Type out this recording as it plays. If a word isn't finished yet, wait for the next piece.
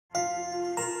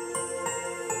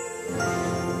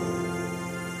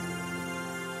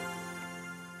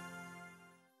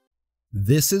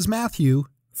This is Matthew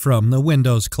from the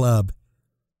Windows Club.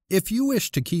 If you wish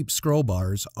to keep scroll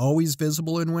bars always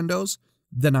visible in Windows,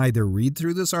 then either read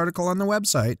through this article on the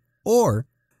website or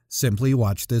simply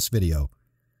watch this video.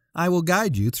 I will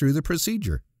guide you through the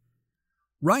procedure.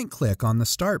 Right-click on the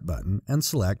Start button and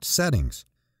select Settings.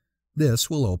 This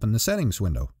will open the Settings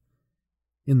window.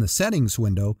 In the Settings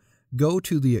window, go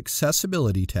to the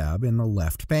Accessibility tab in the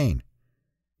left pane.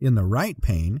 In the right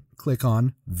pane, click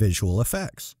on Visual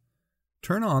Effects.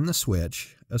 Turn on the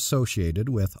switch associated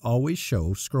with Always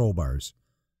Show Scroll Bars.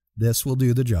 This will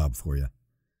do the job for you.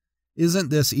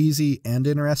 Isn't this easy and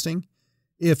interesting?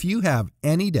 If you have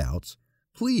any doubts,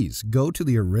 please go to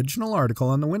the original article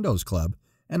on the Windows Club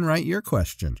and write your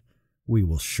question. We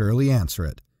will surely answer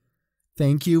it.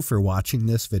 Thank you for watching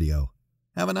this video.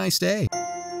 Have a nice day.